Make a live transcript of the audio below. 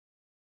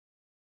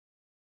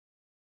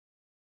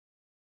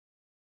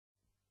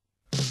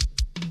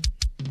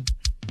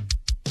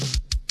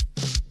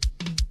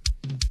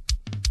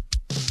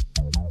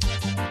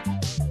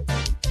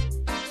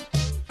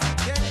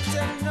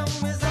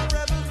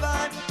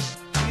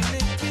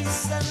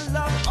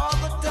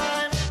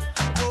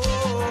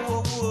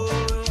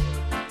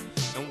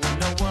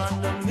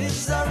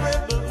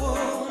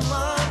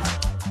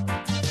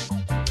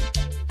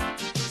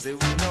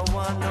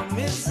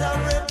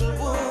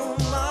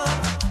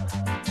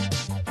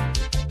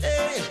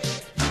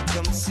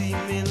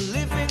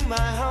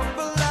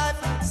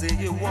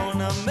you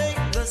wanna make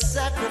the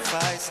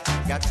sacrifice,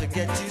 got to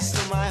get used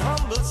to my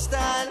humble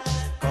style.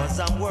 Cause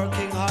I'm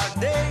working hard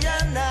day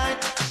and night,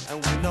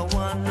 and we don't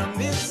want a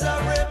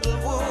miserable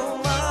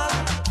woman.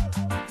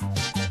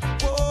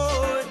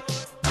 Boy,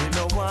 we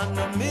don't want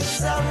a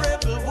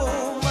miserable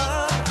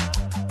woman.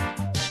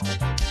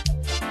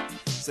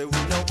 Say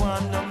we don't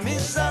want a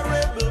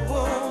miserable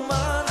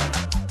woman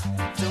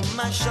to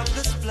mash up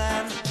this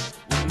plan.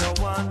 We don't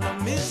want a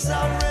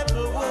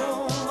miserable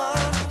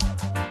woman.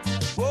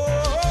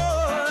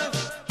 Boy,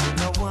 we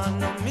don't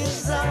want a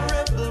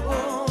miserable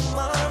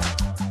woman.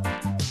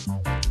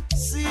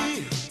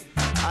 See,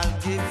 I'll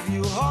give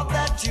you all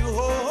that you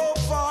hope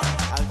for.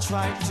 I'll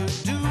try to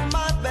do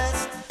my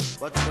best,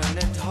 but when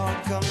it all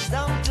comes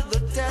down to the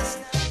test,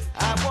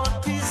 I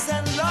want peace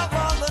and love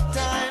all the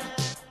time.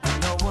 We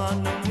don't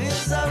want a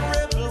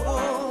miserable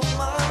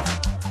woman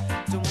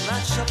to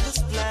mash up this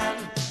plan.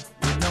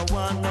 We don't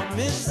want a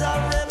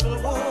miserable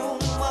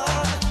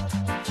woman.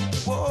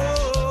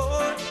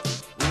 Whoa,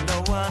 we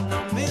don't want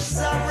a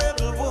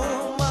miserable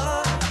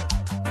woman.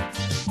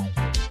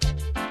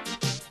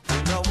 We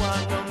don't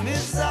want a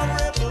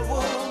miserable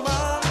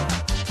woman.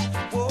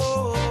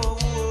 Whoa.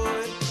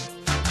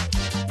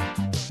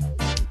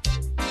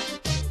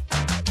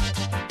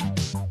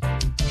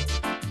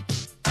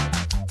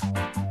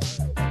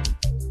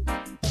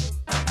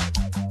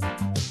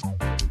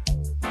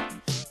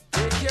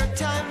 Take your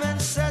time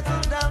and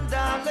settle down,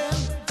 darling.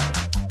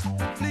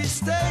 Please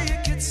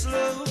take it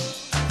slow.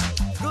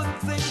 Good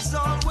things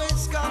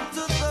always come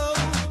to those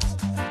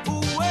who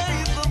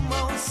wait the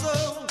most. So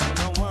we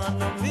don't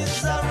want a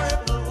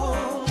miserable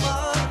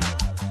woman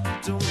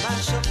to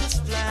mash up this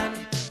plan.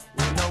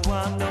 We don't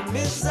want a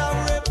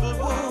miserable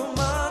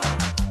woman.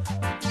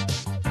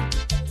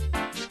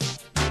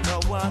 We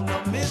don't want a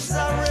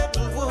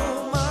miserable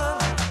woman.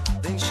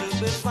 Things should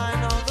be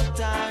fine all the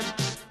time.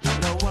 We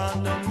don't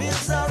want a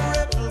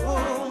miserable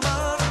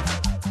woman.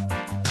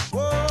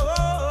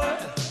 Whoa,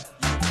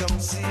 come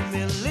see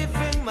me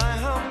living my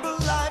humble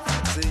life.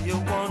 Say you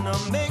wanna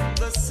make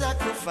the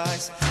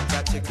sacrifice,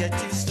 got to get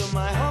used to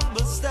my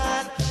humble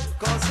style.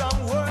 Cause I'm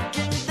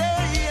working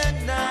day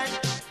and night.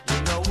 We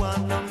don't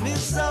want a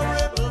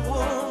miserable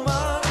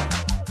woman.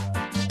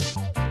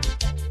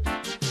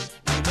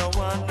 We don't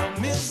want a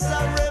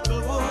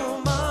miserable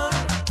woman.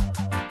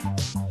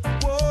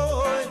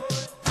 Boy,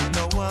 we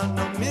don't want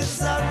a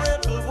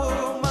miserable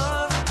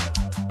woman.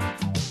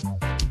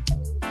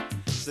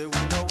 Say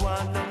we don't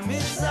want a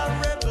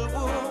miserable